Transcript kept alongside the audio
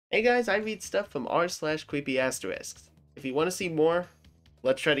Hey guys, I read stuff from r/CreepyAsterisks. If you want to see more,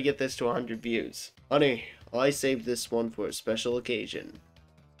 let's try to get this to 100 views. Honey, I saved this one for a special occasion.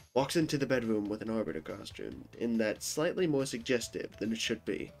 Walks into the bedroom with an arbiter costume, in that slightly more suggestive than it should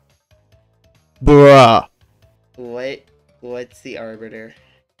be. Bruh. What's the arbiter?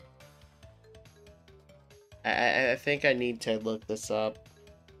 I think I need to look this up.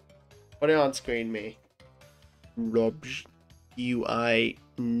 Put it on screen, me. Rubs. UI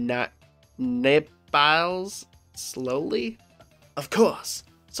not Nepals slowly? Of course.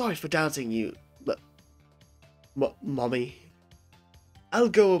 Sorry for doubting you. Mommy. I'll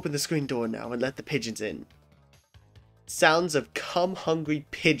go open the screen door now and let the pigeons in. Sounds of cum-hungry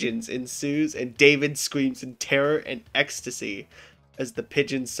pigeons ensues, and David screams in terror and ecstasy as the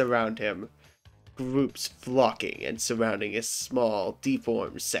pigeons surround him. Groups flocking and surrounding a small,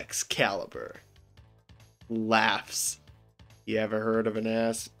 deformed sex caliber. Laughs. You ever heard of an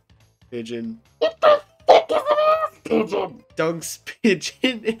ass pigeon? What the fuck is an ass pigeon? Dunks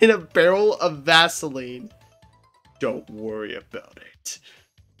pigeon in a barrel of Vaseline. Don't worry about it.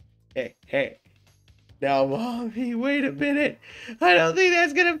 Hey. Now, Mommy, wait a minute. I don't think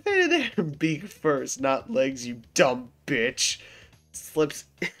that's gonna fit in there. Beak first, not legs, you dumb bitch. Slips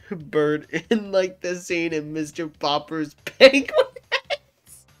bird in like the scene in Mr. Popper's Penguins.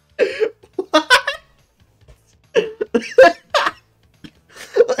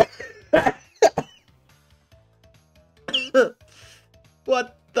 What?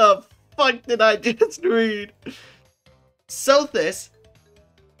 What the fuck did I just read? Sothis?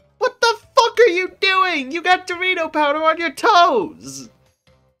 What the fuck are you doing? You got Dorito powder on your toes!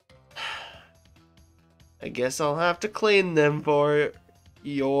 I guess I'll have to clean them for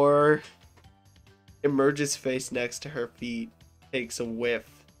your... Emerges face next to her feet. Takes a whiff.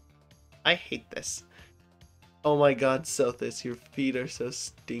 I hate this. Oh my god, Sothis, your feet are so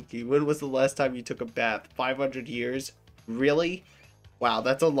stinky. When was the last time you took a bath? 500 years? Really? Wow,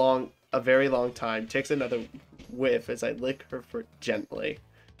 that's a very long time. Takes another whiff as I lick her foot gently.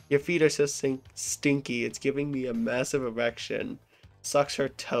 Your feet are so stinky, it's giving me a massive erection. Sucks her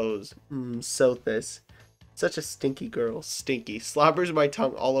toes. Sothis. Such a stinky girl. Stinky. Slobbers my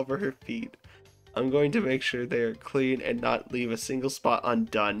tongue all over her feet. I'm going to make sure they are clean and not leave a single spot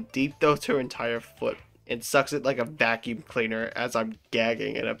undone. Deep throats her entire foot and sucks it like a vacuum cleaner as I'm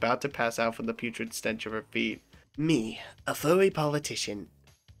gagging and about to pass out from the putrid stench of her feet. Me, a furry politician,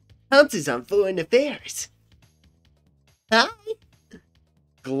 pounces on foreign affairs. Hi.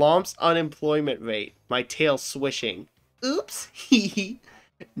 Glomps unemployment rate, my tail swishing. Oops.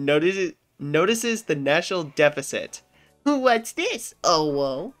 Notices the national deficit. What's this? Oh,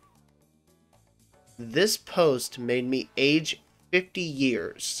 whoa. This post made me age 50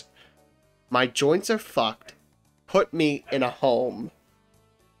 years. My joints are fucked. Put me in a home.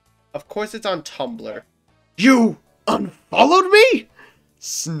 Of course it's on Tumblr. You unfollowed me?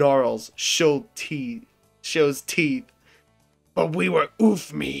 Snarls, shows teeth. But we were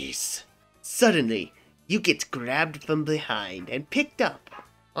oof-me's. Suddenly, you get grabbed from behind and picked up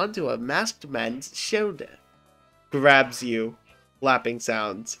onto a masked man's shoulder. Grabs you. Lapping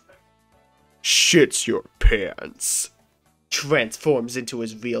sounds. Shits your pants. Transforms into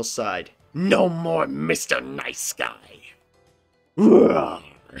his real side. No more Mr. Nice Guy.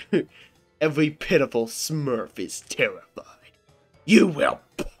 Every pitiful smurf is terrified. You will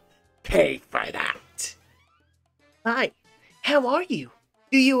pay for that. Hi, how are you?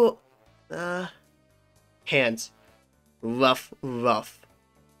 Do you, hands. Rough.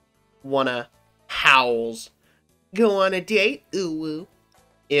 Wanna howls. Go on a date? Ooh.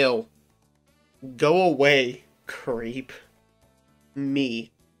 Ew. Go away, creep.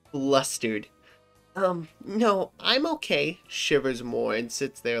 Me. Flustered. No, I'm okay. Shivers more and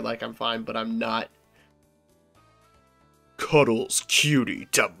sits there like I'm fine, but I'm not. Cuddles cutie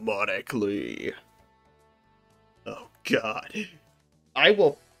demonically. Oh god. I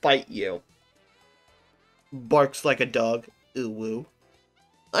will fight you. Barks like a dog. Ooh.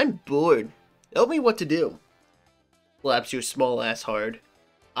 I'm bored. Tell me what to do. Slaps your small ass hard.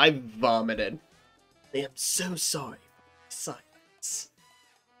 I vomited. I am so sorry for silence.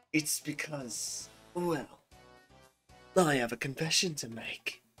 It's because, well, I have a confession to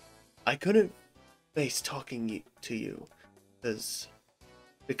make. I couldn't face talking to you, because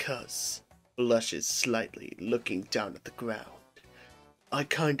blushes slightly, looking down at the ground. I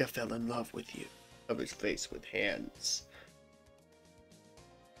kinda fell in love with you. Covers face with hands.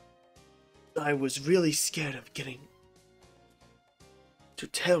 I was really scared of getting to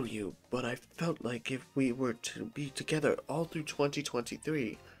tell you, but I felt like if we were to be together all through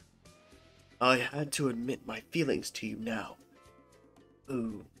 2023, I had to admit my feelings to you now.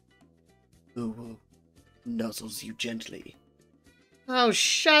 Ooh, who nuzzles you gently. Oh,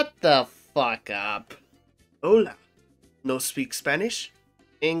 shut the fuck up. Hola. No speak Spanish?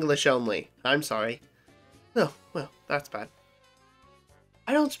 English only. I'm sorry. Oh, well, that's bad.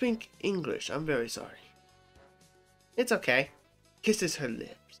 I don't speak English. I'm very sorry. It's okay. Kisses her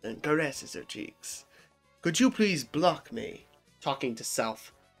lips and caresses her cheeks. Could you please block me? Talking to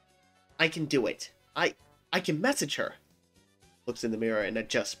self. I can do it. I can message her. Looks in the mirror and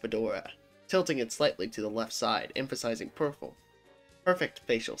adjusts fedora, tilting it slightly to the left side, emphasizing perfect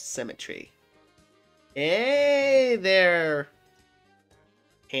facial symmetry. Hey there,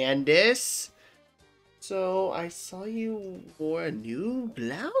 Candace. So I saw you wore a new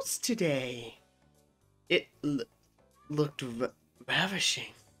blouse today. It looked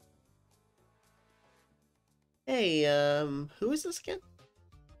ravishing. Hey, who is this again?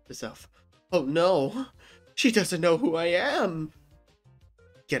 Herself. Oh no, she doesn't know who I am.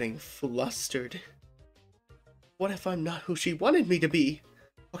 Getting flustered. What if I'm not who she wanted me to be?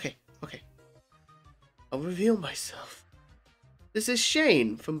 Okay. I'll reveal myself. This is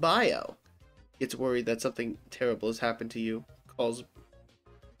Shane from Bio. Gets worried that something terrible has happened to you. Calls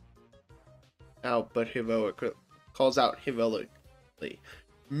out heroically.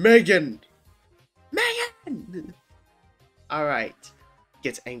 Megan! Alright.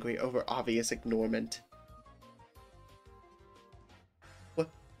 Gets angry over obvious ignorement. What?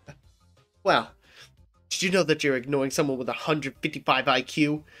 Well, did you know that you're ignoring someone with 155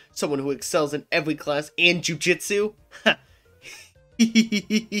 IQ? Someone who excels in every class and jujitsu?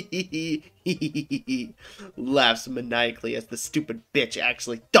 Laughs maniacally as the stupid bitch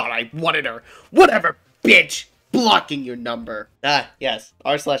actually thought I wanted her. Whatever, bitch! Blocking your number. Ah, yes.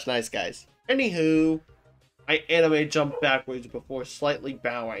 r/nice guys. Anywho, I anime jump backwards before slightly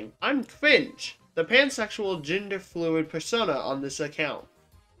bowing. I'm Cringe, the pansexual gender fluid persona on this account.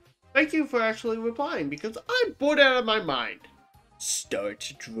 Thank you for actually replying, because I'm bored out of my mind.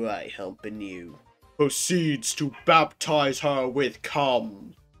 Start dry humping you. Proceeds to baptize her with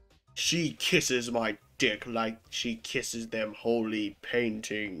cum. She kisses my dick like she kisses them holy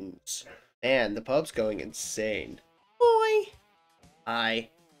paintings. Man, the pub's going insane. Boy. Hi.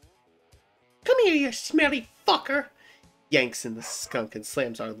 Come here, you smelly fucker. Yanks in the skunk and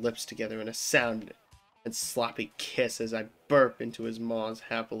slams our lips together in a sound and sloppy kiss as I burp into his maws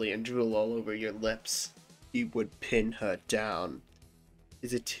happily and drool all over your lips. He would pin her down.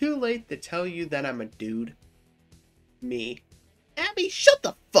 Is it too late to tell you that I'm a dude? Me. Abby, shut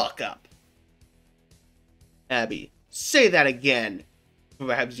the fuck up! Abby, say that again.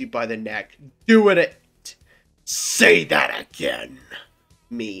 Grabs you by the neck. Do it! Say that again!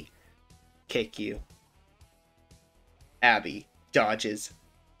 Me. Kick you. Abby dodges.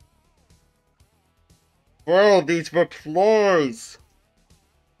 Bro, these replies!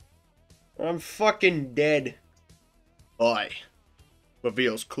 I'm fucking dead. Oi.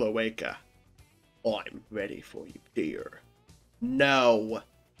 Reveals Cloaca. I'm ready for you, dear. No.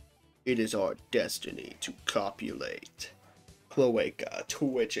 It is our destiny to copulate. Cloaca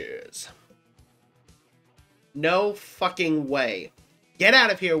twitches. No fucking way. Get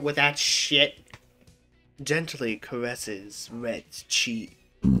out of here with that shit. Gently caresses Red's cheek.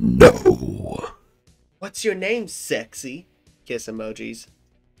 No. What's your name, sexy? Kiss emojis.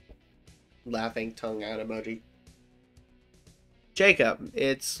 Laughing tongue out emoji. Jacob.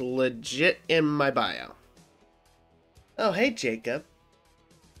 It's legit in my bio. Oh, hey, Jacob.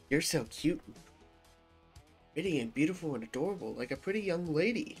 You're so cute. Pretty and beautiful and adorable, like a pretty young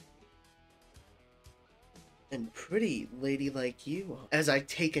lady. And pretty lady like you. As I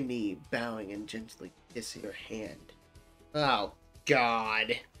take a knee, bowing and gently kissing your hand. Oh,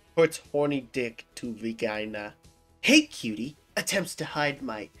 God. Puts horny dick to vagina. Hey, cutie. Attempts to hide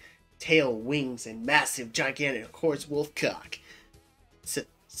my tail, wings, and massive, gigantic horse wolf cock.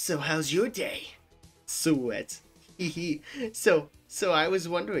 So how's your day? Sweat. So I was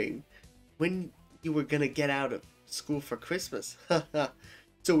wondering when you were gonna get out of school for Christmas.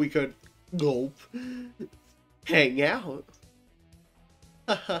 So we could gulp. Hang out.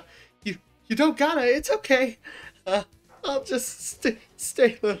 You don't gotta, it's okay. I'll just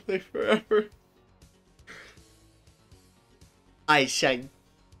stay lonely forever. I shine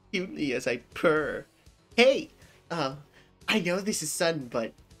cutely as I purr. Hey, I know this is sudden,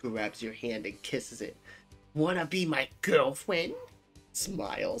 but grabs your hand and kisses it. Wanna be my girlfriend?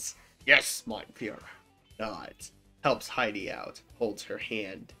 Smiles. Yes, my dear. Nods. Helps Heidi out. Holds her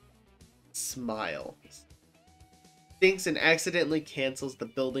hand. Smiles. Thinks and accidentally cancels the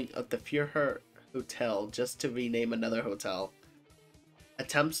building of the Führer Hotel just to rename another hotel.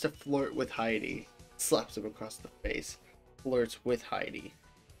 Attempts to flirt with Heidi. Slaps him across the face. Flirts with Heidi.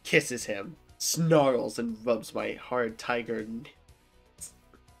 kisses him, snarls, and rubs my hard tiger.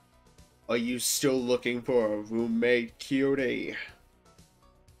 Are you still looking for a roommate, cutie?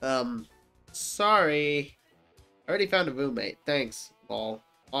 Sorry. I already found a roommate, thanks, lol.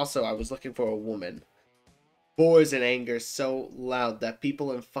 Also, I was looking for a woman. Roars in anger so loud that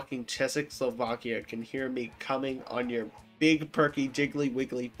people in fucking Czechoslovakia can hear me coming on your big, perky, jiggly,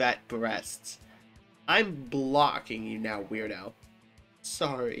 wiggly, fat breasts. I'm blocking you now, weirdo.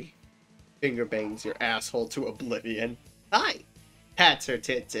 Sorry. Finger bangs your asshole to oblivion. Hi! Pats her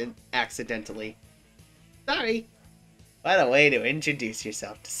tits in accidentally. Sorry. What a way to introduce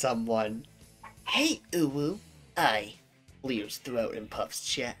yourself to someone. Hey, Uwu. I. Clears throat and puffs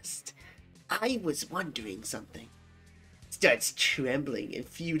chest. I was wondering something. Starts trembling and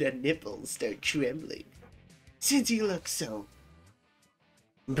Fuda nipples start trembling. Since you look so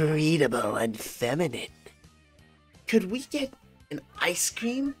breedable and feminine, could we get an ice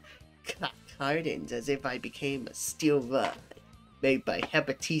cream? Cock hardens as if I became a steel rod made by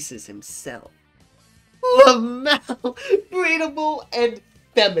Hepatitis himself. Lamau, breedable and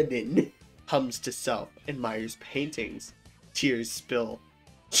feminine. Hums to self, admires paintings. Tears spill.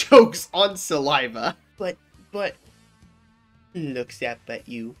 Chokes on saliva. But, looks up at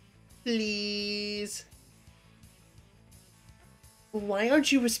you. Please. Why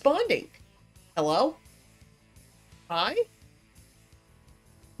aren't you responding? Hello? Hi?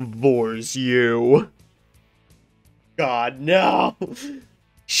 Roars you. God, no.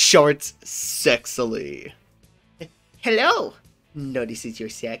 Shorts sexily. Hello. Notices your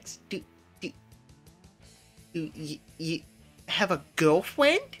sex. Do you have a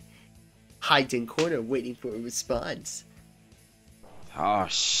girlfriend? Hides in corner waiting for a response. Oh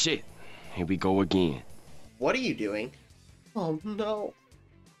shit. Here we go again. What are you doing? Oh no.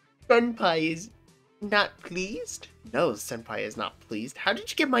 Senpai is not pleased? No, Senpai is not pleased. How did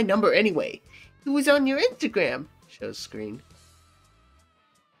you get my number anyway? It was on your Instagram. Shows screen.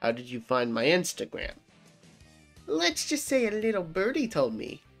 How did you find my Instagram? Let's just say a little birdie told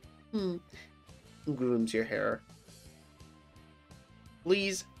me. Grooms your hair.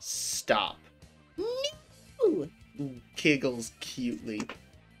 Please stop. No! Giggles cutely.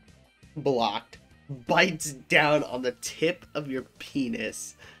 Blocked. Bites down on the tip of your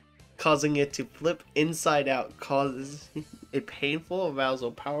penis, causing it to flip inside out, causes a painful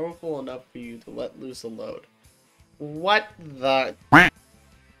arousal powerful enough for you to let loose a load. What the?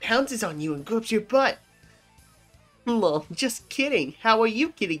 Pounces on you and grips your butt. Lol, just kidding. How are you,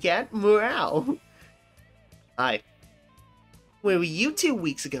 kitty cat? Meow. Hi. Where were you 2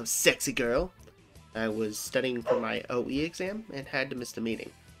 weeks ago, sexy girl? I was studying for my OE exam and had to miss the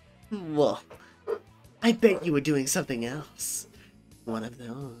meeting. Well, I bet you were doing something else. One of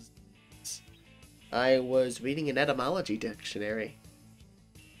those. I was reading an etymology dictionary.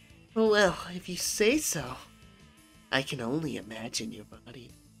 Well, if you say so. I can only imagine your body.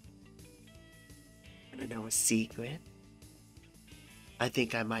 Wanna know a secret? I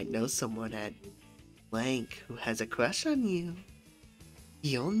think I might know someone at blank who has a crush on you.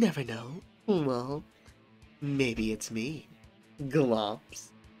 You'll never know. Well, maybe it's me.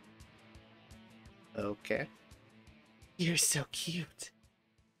 Glomps. Okay. You're so cute.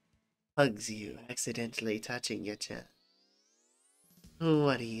 Hugs you, accidentally touching your chest.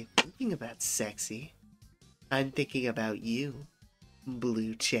 What are you thinking about, sexy? I'm thinking about you,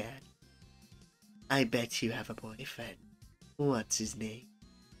 Blue Chat. I bet you have a boyfriend. What's his name?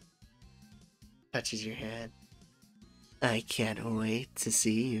 Touches your hand. I can't wait to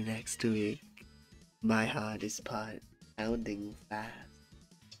see you next week. My heart is pounding fast.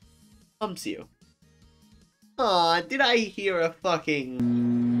 Humps you. Aw, did I hear a fucking...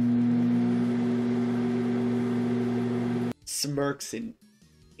 Smirks and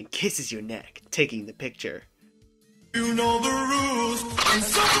kisses your neck, taking the picture. You know the rules, and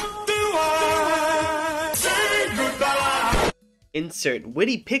so do I. Say goodbye. Insert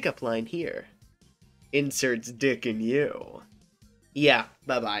witty pickup line here. Inserts dick in you. Yeah,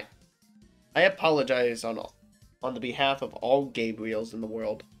 bye-bye. I apologize on the behalf of all Gabriels in the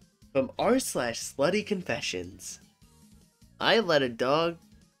world. From r/slutty confessions. I let a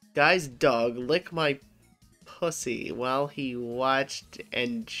guy's dog lick my pussy while he watched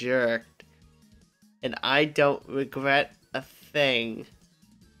and jerked. And I don't regret a thing.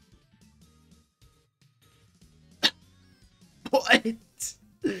 What?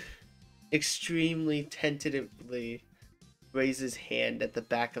 Extremely tentatively raises hand at the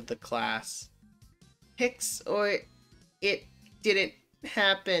back of the class. Pics or it didn't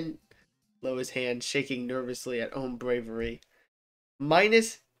happen. Lowers hand, shaking nervously at own bravery.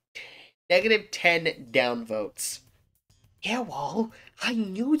 -10 downvotes. Hello,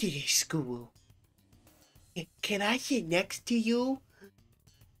 I'm new to this school. Can I sit next to you?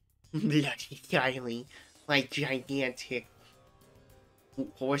 Bloody silently, my gigantic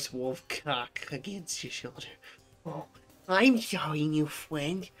horse wolf cock against your shoulder. Oh, I'm sorry, new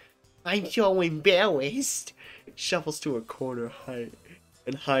friend. I'm so embarrassed. Shuffles to a corner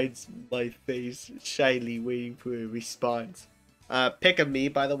and hides my face, shyly waiting for a response. Pick of me,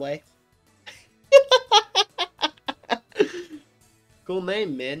 by the way. Cool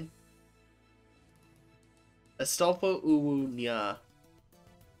name, man. Astolfo Uwunya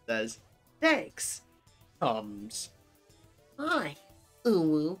says, thanks. Comes. Hi,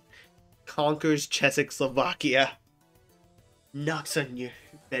 Uwu. Conquers Czechoslovakia. Knocks on your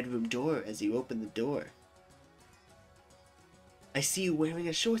bedroom door as you open the door. I see you wearing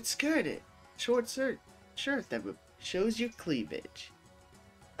a short shirt that shows your cleavage.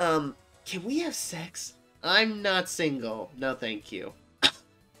 Can we have sex? I'm not single. No, thank you.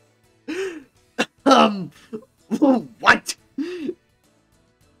 What?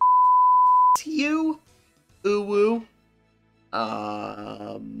 You? Uwu?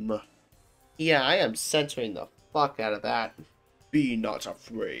 Yeah, I am censoring the fuck out of that. Be not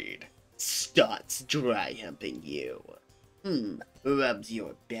afraid. Starts dry humping you. Rubs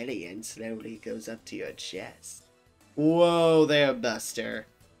your belly and slowly goes up to your chest. Whoa there, Buster.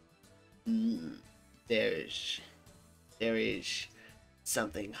 There is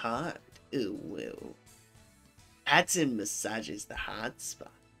something hard. Ooh. Pats and massages the hot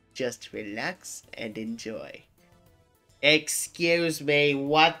spot. Just relax and enjoy. Excuse me,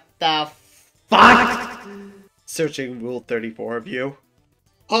 what the fuck? Searching Rule 34 of you.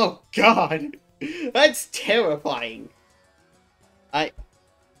 Oh god! That's terrifying!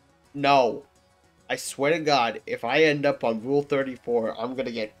 No. I swear to god, if I end up on Rule 34, I'm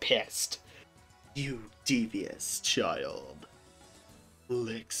gonna get pissed. You devious child.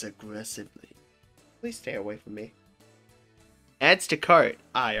 Licks aggressively. Please stay away from me. Adds to cart,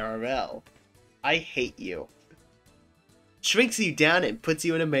 IRL. I hate you. Shrinks you down and puts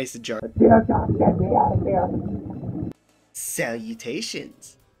you in a mason jar.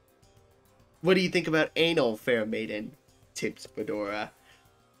 Salutations. What do you think about anal, fair maiden? Tips Fedora.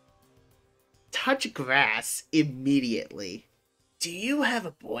 Touch grass immediately. Do you have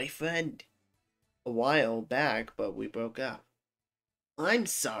a boyfriend? A while back, but we broke up. I'm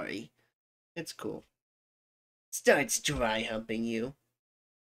sorry. It's cool. Starts dry humping you.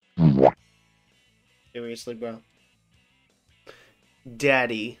 Seriously, bro?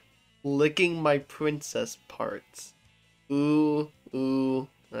 Daddy, licking my princess parts. Ooh, ooh,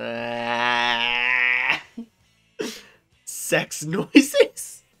 ah. Sex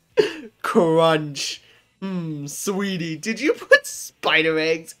noises? Crunch. Sweetie, did you put spider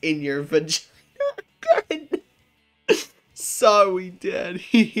eggs in your vagina? Good. Sorry,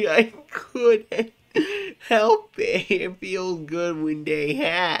 Daddy, I couldn't help it. It feels good when they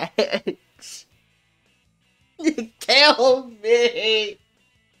hatch. Tell me!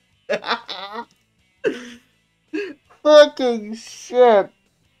 Fucking shit!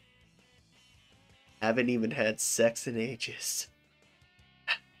 Haven't even had sex in ages.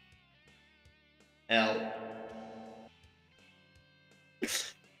 L.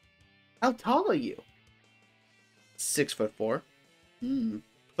 How tall are you? 6'4".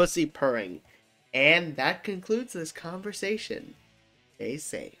 Pussy purring. And that concludes this conversation. Stay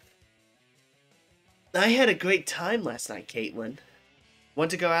safe. I had a great time last night, Caitlin.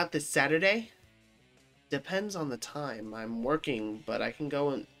 Want to go out this Saturday? Depends on the time. I'm working, but I can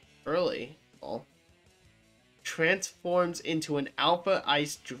go in early. Well, transforms into an alpha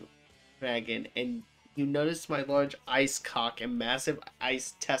ice dragon, and you notice my large ice cock and massive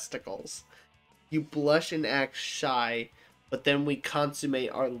ice testicles. You blush and act shy, but then we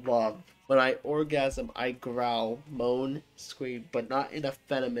consummate our love. When I orgasm, I growl, moan, scream, but not in a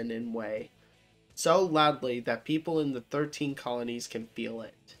feminine way. So loudly that people in the 13 colonies can feel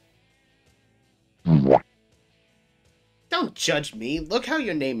it. Don't judge me. Look how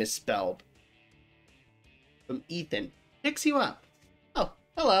your name is spelled. From Ethan. Picks you up. Oh,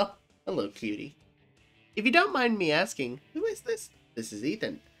 hello. Hello, cutie. If you don't mind me asking, who is this? This is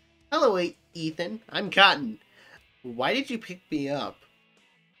Ethan. Hello, Ethan. I'm Cotton. Why did you pick me up?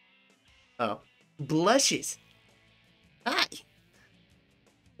 Oh. Blushes. Hi.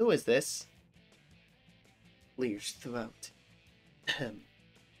 Who is this? Clears throat.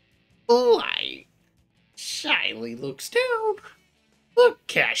 Why? Shyly looks down. Look,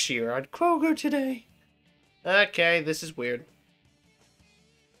 cashier on Kroger today. Okay, this is weird.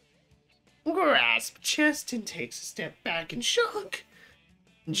 Grasp chest and takes a step back in shock.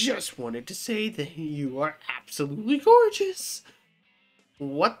 Just wanted to say that you are absolutely gorgeous.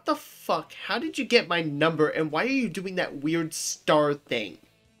 What the fuck? How did you get my number, and why are you doing that weird star thing?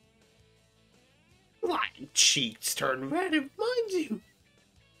 My cheeks turn red, it reminds you.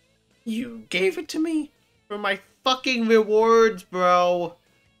 You gave it to me for my fucking rewards, bro.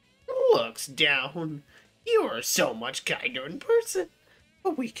 Looks down. You are so much kinder in person,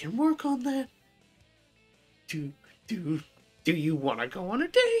 but we can work on that. Do you want to go on a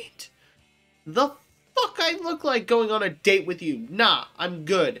date? The fuck I look like going on a date with you? Nah, I'm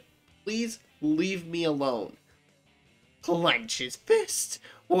good. Please leave me alone. Clench his fist.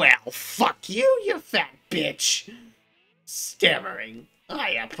 Well, fuck you, you fat bitch. Stammering.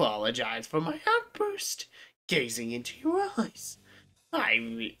 I apologize for my outburst. Gazing into your eyes.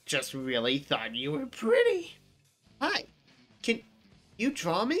 I just really thought you were pretty. Hi. Can you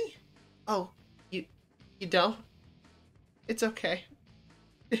draw me? Oh, you don't? It's okay.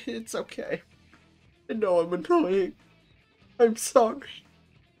 It's okay. I know I'm annoying. I'm sorry.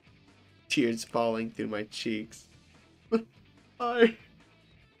 Tears falling through my cheeks. I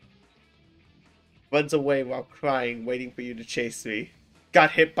runs away while crying, waiting for you to chase me.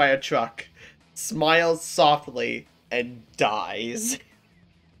 Got hit by a truck. Smiles softly and dies.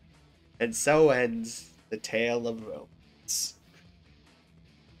 And so ends the tale of romance.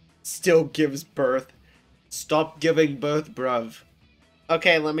 Still gives birth. Stop giving birth, bruv.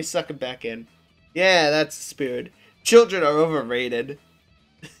 Okay, let me suck it back in. Yeah, that's the spirit. Children are overrated.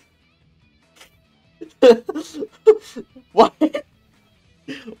 What?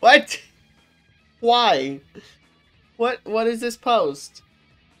 What? Why? What is this post?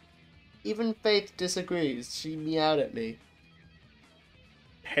 Even Faith disagrees. She meowed at me.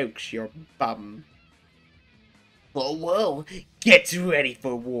 Pokes your bum. Whoa, whoa. Get ready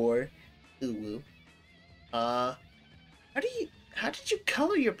for war. Ooh. How did you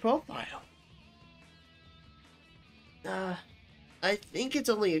color your profile? I think it's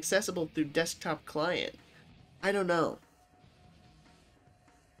only accessible through desktop client. I don't know.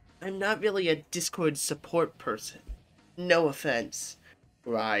 I'm not really a Discord support person. No offense.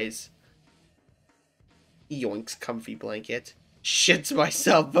 Rise. Yoinks comfy blanket. Shits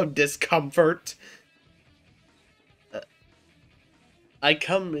myself of discomfort. I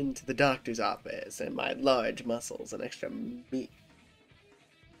come into the doctor's office and my large muscles and extra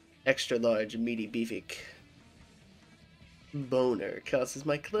large meaty beefy boner causes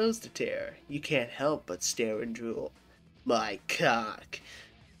my clothes to tear. You can't help but stare and drool. My cock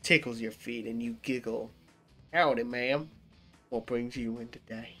tickles your feet and you giggle. Howdy, ma'am. What brings you in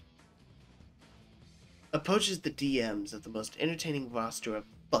today? Approaches the DMs of the most entertaining roster of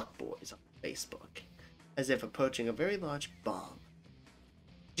fuckboys on Facebook, as if approaching a very large bomb.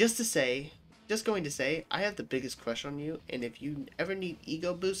 Just going to say, I have the biggest crush on you, and if you ever need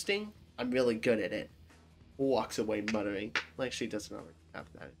ego boosting, I'm really good at it. Walks away muttering, like she doesn't already have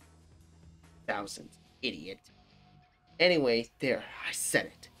that. Thousands, idiot. Anyway, there, I said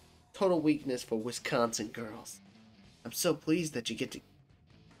it. Total weakness for Wisconsin girls. I'm so pleased that you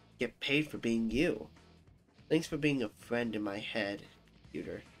get paid for being you. Thanks for being a friend in my head,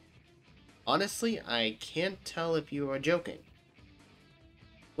 computer. Honestly, I can't tell if you are joking.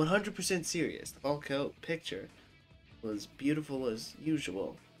 100% serious. The Volco picture was beautiful as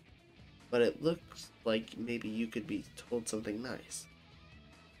usual, but it looks like maybe you could be told something nice.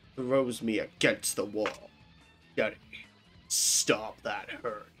 Throws me against the wall. Daddy, stop, that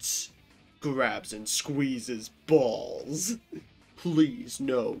hurts. Grabs and squeezes balls. Please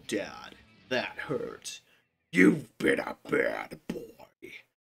no, Dad. That hurt. You've been a bad boy.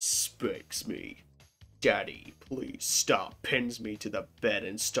 Spanks me. Daddy, please stop. Pins me to the bed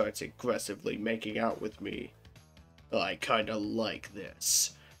and starts aggressively making out with me. I kinda like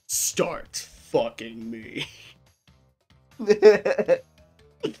this. Start fucking me.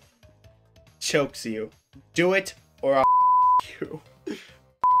 Chokes you. Do it or I'll you.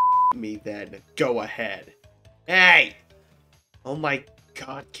 Me then. Go ahead. Hey! Oh my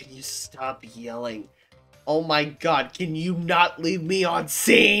god, can you stop yelling? Oh my god, can you not leave me on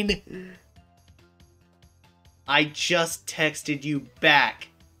scene? I just texted you back.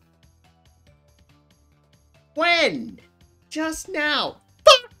 When? Just now.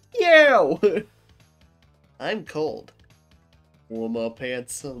 Fuck you! I'm cold. Warm up,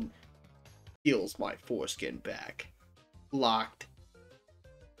 handsome. Heals my foreskin back. Locked.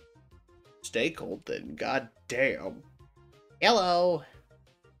 Stay cold then, god damn. Hello.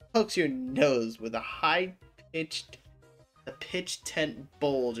 Pokes your nose with a pitch tent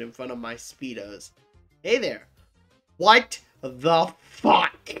bulge in front of my Speedos. Hey there. What the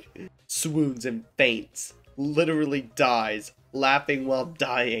fuck? Swoons and faints. Literally dies laughing while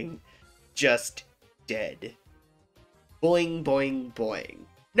dying, just dead. Boing, boing, boing.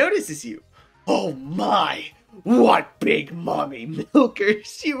 Notices you. Oh my! What big mommy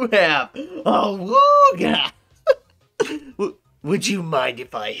milkers you have! Oh, wooga! Would you mind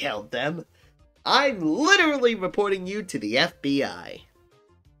if I held them? I'm literally reporting you to the FBI.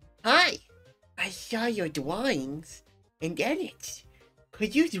 Hi! I saw your drawings and edits.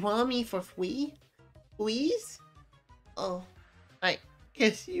 Could you draw me for free? Please? Oh, I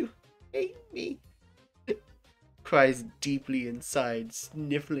guess you hate me. Cries deeply inside,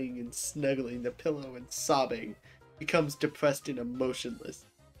 sniffling and snuggling the pillow and sobbing. Becomes depressed and emotionless.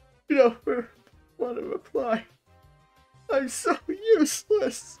 You don't want to reply. I'm so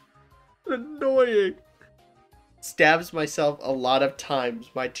useless and annoying. Stabs myself a lot of times.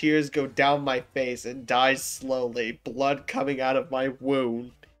 My tears go down my face and dies slowly, blood coming out of my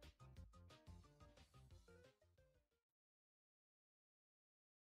wound.